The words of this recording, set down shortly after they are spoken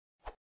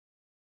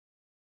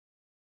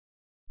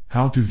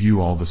How to view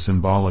all the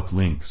symbolic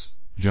links,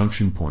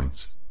 junction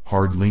points,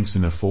 hard links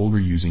in a folder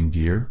using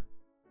dir.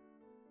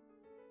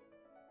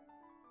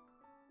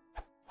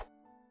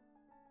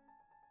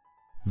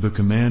 The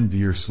command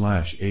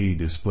dir/a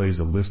displays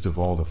a list of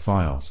all the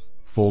files,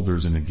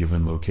 folders in a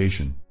given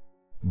location.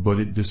 But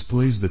it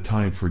displays the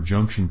type for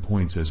junction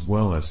points as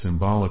well as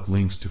symbolic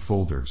links to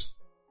folders.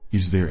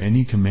 Is there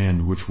any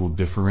command which will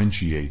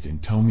differentiate and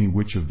tell me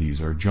which of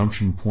these are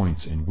junction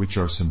points and which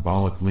are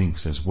symbolic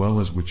links as well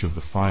as which of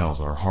the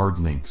files are hard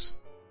links?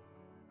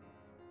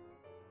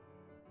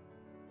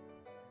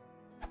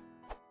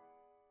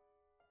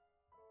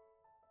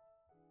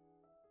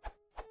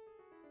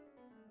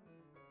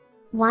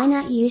 Why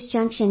not use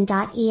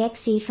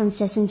junction.exe from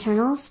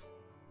sysinternals?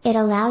 It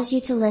allows you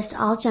to list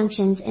all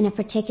junctions in a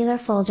particular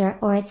folder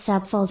or its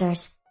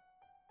subfolders.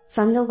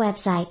 From the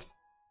website.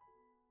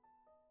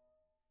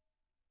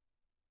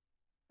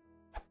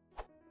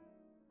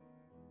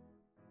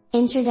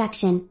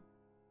 Introduction.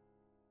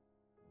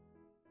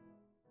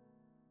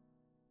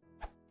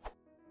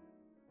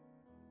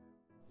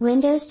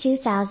 Windows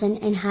 2000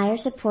 and higher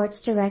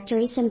supports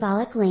directory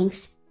symbolic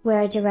links,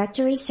 where a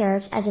directory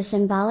serves as a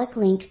symbolic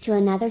link to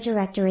another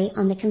directory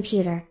on the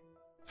computer.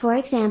 For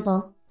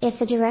example, if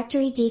the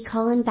directory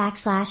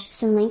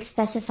d://symlink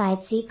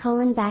specified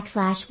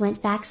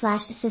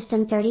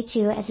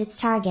c://went/system32 as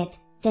its target,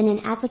 then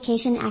an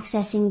application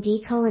accessing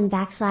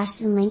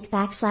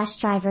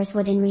d://symlink/drivers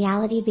would in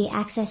reality be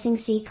accessing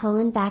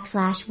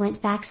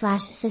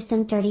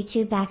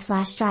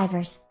c://went/system32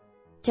 drivers.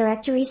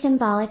 Directory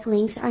symbolic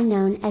links are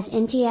known as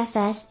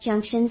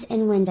ntfsjunctions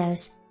in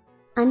Windows.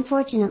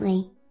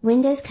 Unfortunately,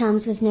 Windows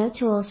comes with no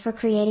tools for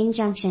creating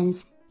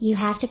junctions. You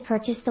have to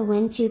purchase the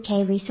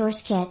Win2K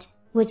resource kit,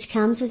 which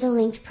comes with a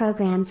linked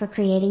program for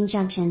creating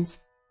junctions.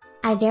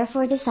 I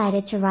therefore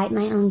decided to write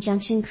my own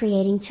junction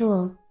creating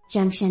tool,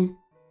 Junction.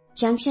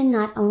 Junction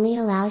not only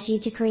allows you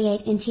to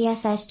create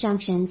NTFS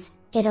junctions,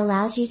 it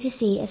allows you to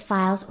see if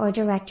files or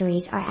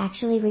directories are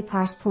actually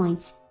reparse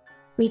points.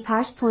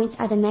 Reparse points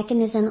are the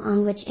mechanism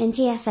on which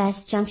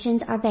NTFS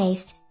junctions are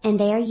based, and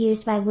they are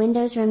used by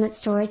Windows Remote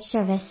Storage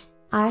Service,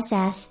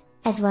 RSS,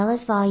 as well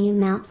as volume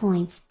mount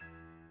points.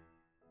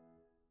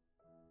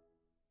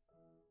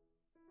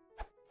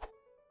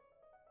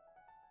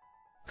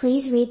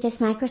 Please read this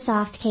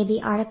Microsoft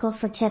KB article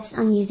for tips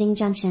on using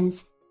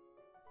junctions.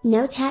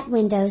 Note that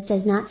Windows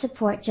does not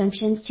support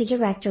junctions to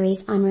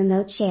directories on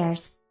remote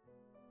shares.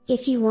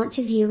 If you want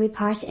to view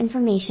reparse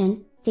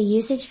information, the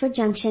usage for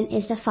junction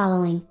is the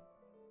following.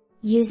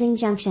 Using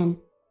junction.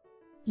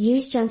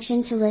 Use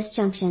junction to list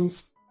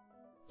junctions.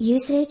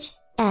 Usage,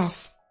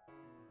 S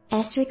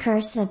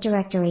recurse of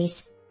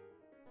directories.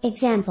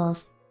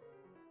 Examples.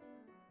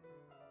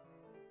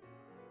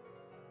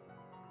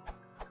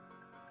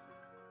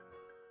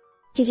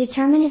 To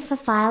determine if a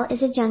file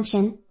is a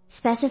junction,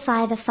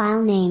 specify the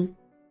file name.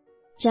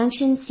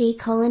 Junction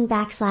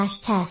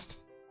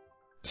c:/test.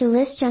 To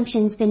list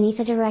junctions beneath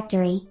a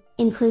directory,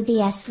 include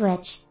the S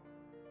switch.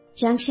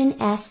 Junction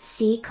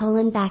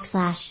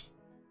sc:/.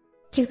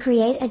 To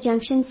create a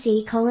junction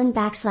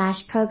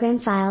c:/program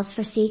files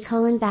for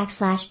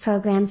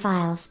c:/program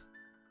files.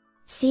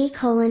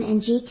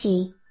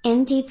 C:/gt,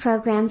 md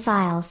program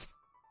files.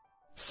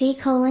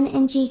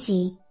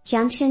 C:/gt,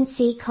 junction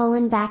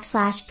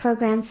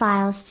c:/program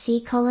files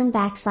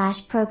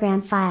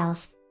c:/program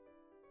files.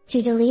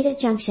 To delete a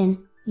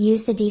junction,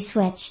 use the D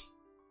switch.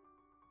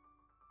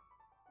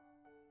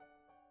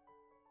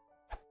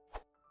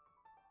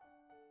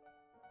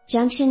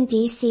 Junction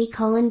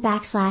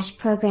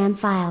dc:/program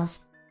files.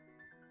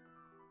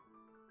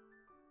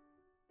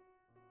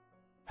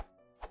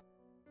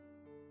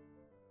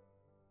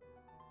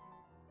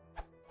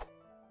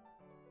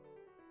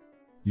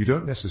 You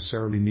don't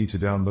necessarily need to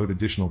download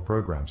additional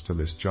programs to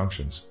list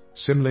junctions,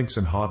 symlinks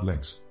and hard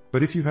links,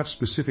 but if you have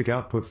specific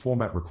output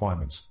format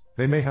requirements,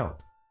 they may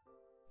help.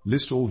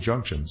 List all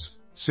junctions,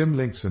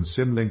 symlinks and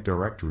symlink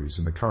directories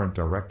in the current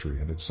directory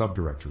and its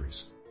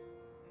subdirectories.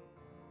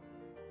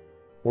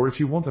 Or if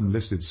you want them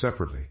listed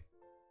separately,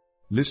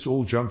 list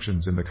all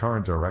junctions in the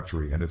current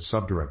directory and its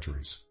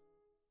subdirectories.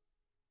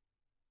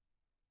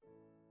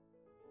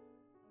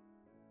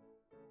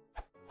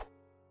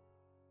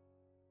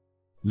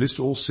 List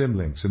all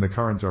symlinks in the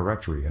current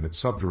directory and its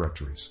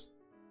subdirectories.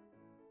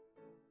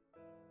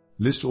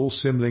 List all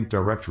symlink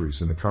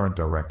directories in the current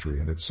directory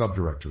and its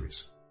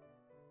subdirectories.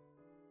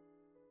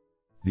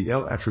 The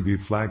L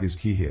attribute flag is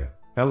key here.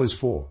 L is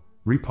for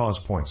reparse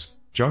points,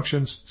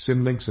 junctions,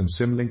 symlinks and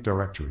symlink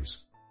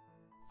directories.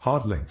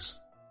 Hard links.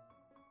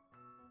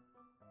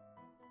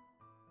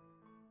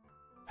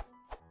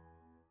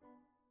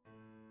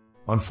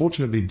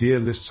 Unfortunately, dir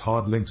lists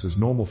hard links as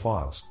normal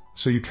files,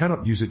 so you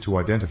cannot use it to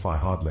identify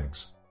hard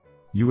links.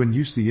 You can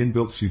use the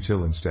inbuilt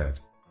sutil instead.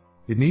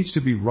 It needs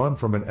to be run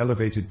from an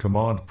elevated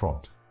command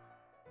prompt.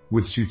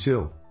 With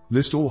sutil,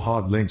 list all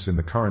hard links in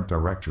the current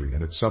directory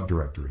and its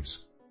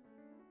subdirectories.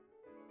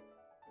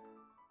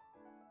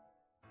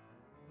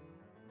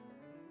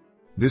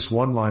 This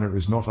one-liner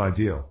is not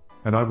ideal,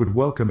 and I would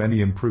welcome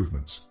any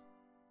improvements.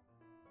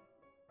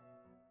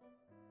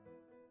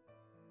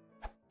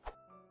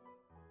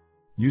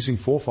 Using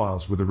 4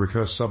 files with a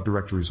recurse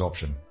subdirectories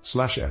option,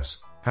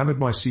 /s, hammered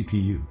my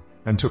CPU,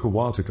 and took a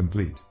while to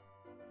complete.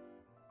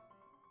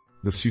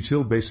 The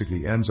futil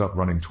basically ends up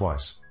running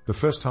twice, the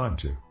first time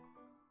to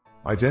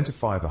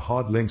identify the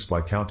hard links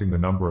by counting the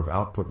number of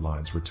output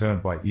lines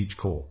returned by each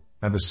call,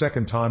 and the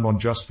second time on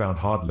just found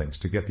hard links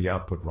to get the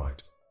output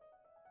right.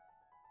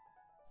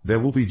 There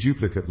will be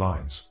duplicate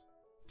lines.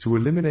 To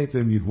eliminate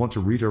them, you'd want to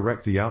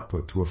redirect the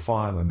output to a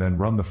file and then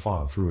run the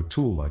file through a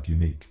tool like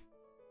Unique.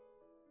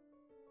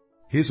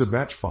 Here's a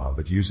batch file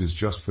that uses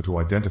just for to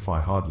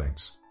identify hard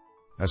links.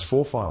 As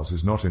 4 files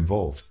is not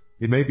involved,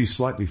 it may be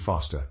slightly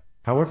faster,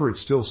 however it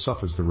still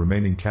suffers the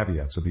remaining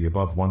caveats of the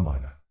above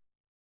one-liner.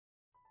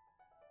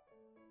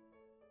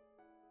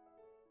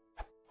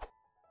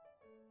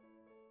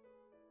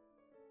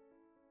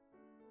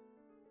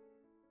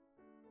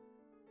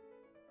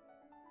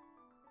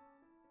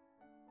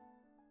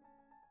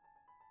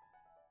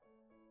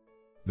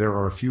 There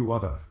are a few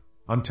other,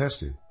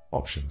 untested,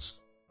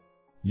 options.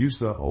 Use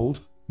the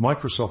old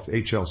Microsoft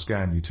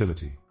HL-scan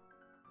utility.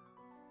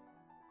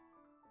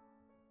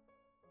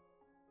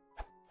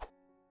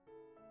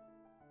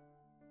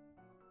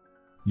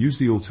 Use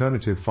the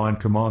alternative find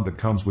command that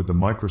comes with the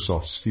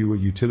Microsoft's Viewer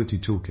utility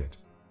toolkit.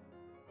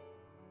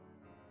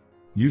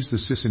 Use the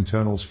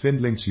sysinternals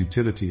findlinks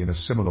utility in a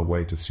similar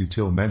way to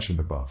futil mentioned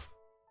above.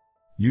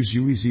 Use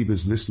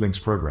UEZBA's listlinks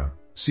program,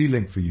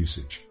 C-link for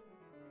usage.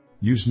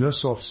 Use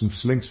Nursoft's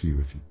ntfslinks view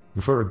if you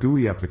prefer a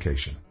GUI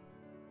application.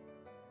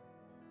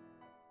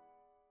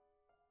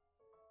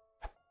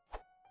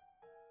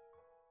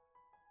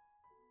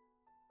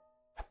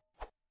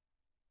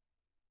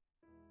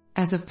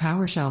 As of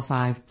PowerShell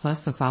 5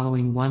 plus the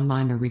following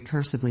one-liner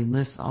recursively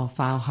lists all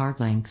file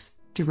hard links,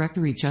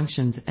 directory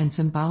junctions and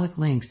symbolic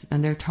links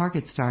and their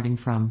targets starting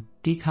from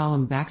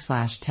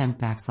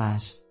d:\temp/.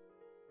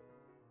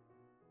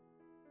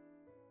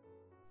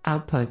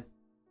 Output.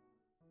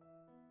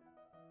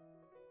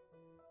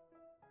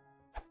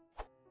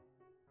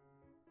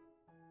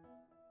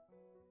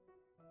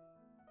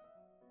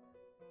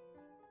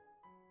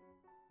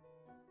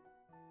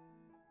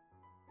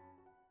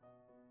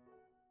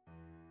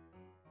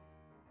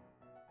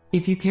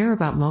 If you care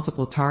about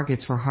multiple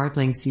targets for hard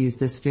links, use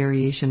this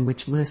variation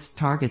which lists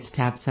targets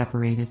tab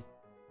separated.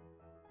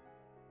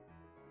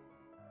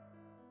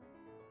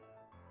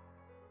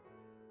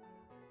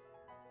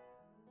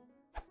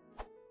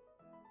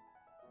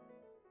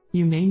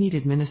 You may need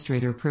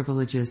administrator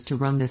privileges to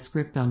run this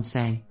script on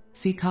say,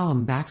 C:\.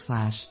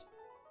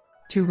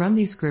 To run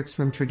these scripts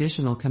from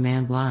traditional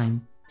command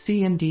line,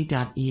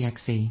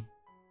 cmd.exe.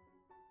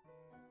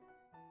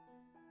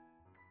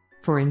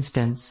 For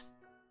instance,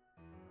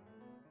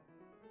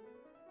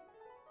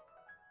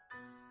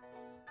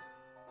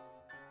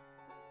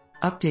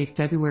 Update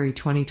February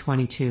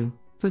 2022.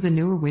 For the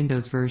newer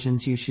Windows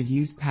versions you should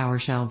use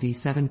PowerShell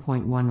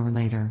v7.1 or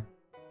later.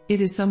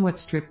 It is somewhat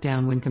stripped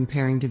down when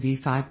comparing to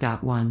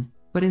v5.1,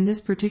 but in this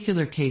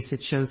particular case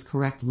it shows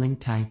correct link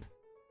type.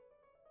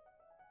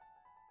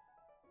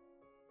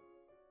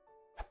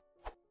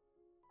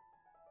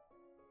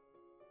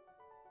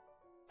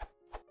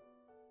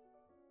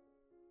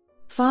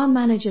 File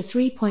Manager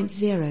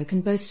 3.0 can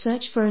both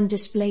search for and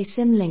display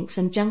symlinks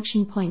and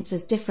junction points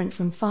as different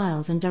from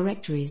files and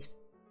directories.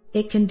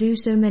 It can do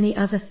so many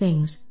other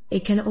things.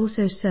 It can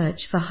also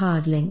search for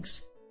hard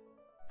links.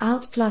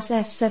 Alt plus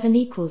F7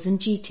 equals and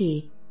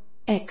GT.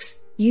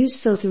 X. Use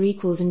filter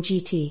equals and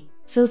GT.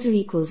 Filter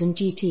equals and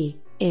GT.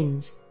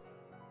 Ins.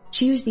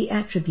 Choose the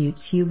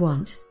attributes you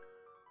want.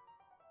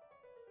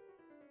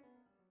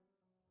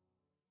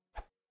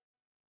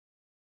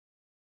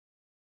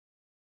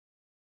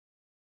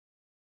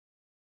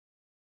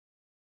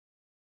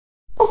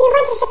 If you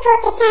want to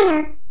support the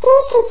channel,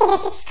 please consider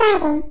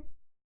subscribing.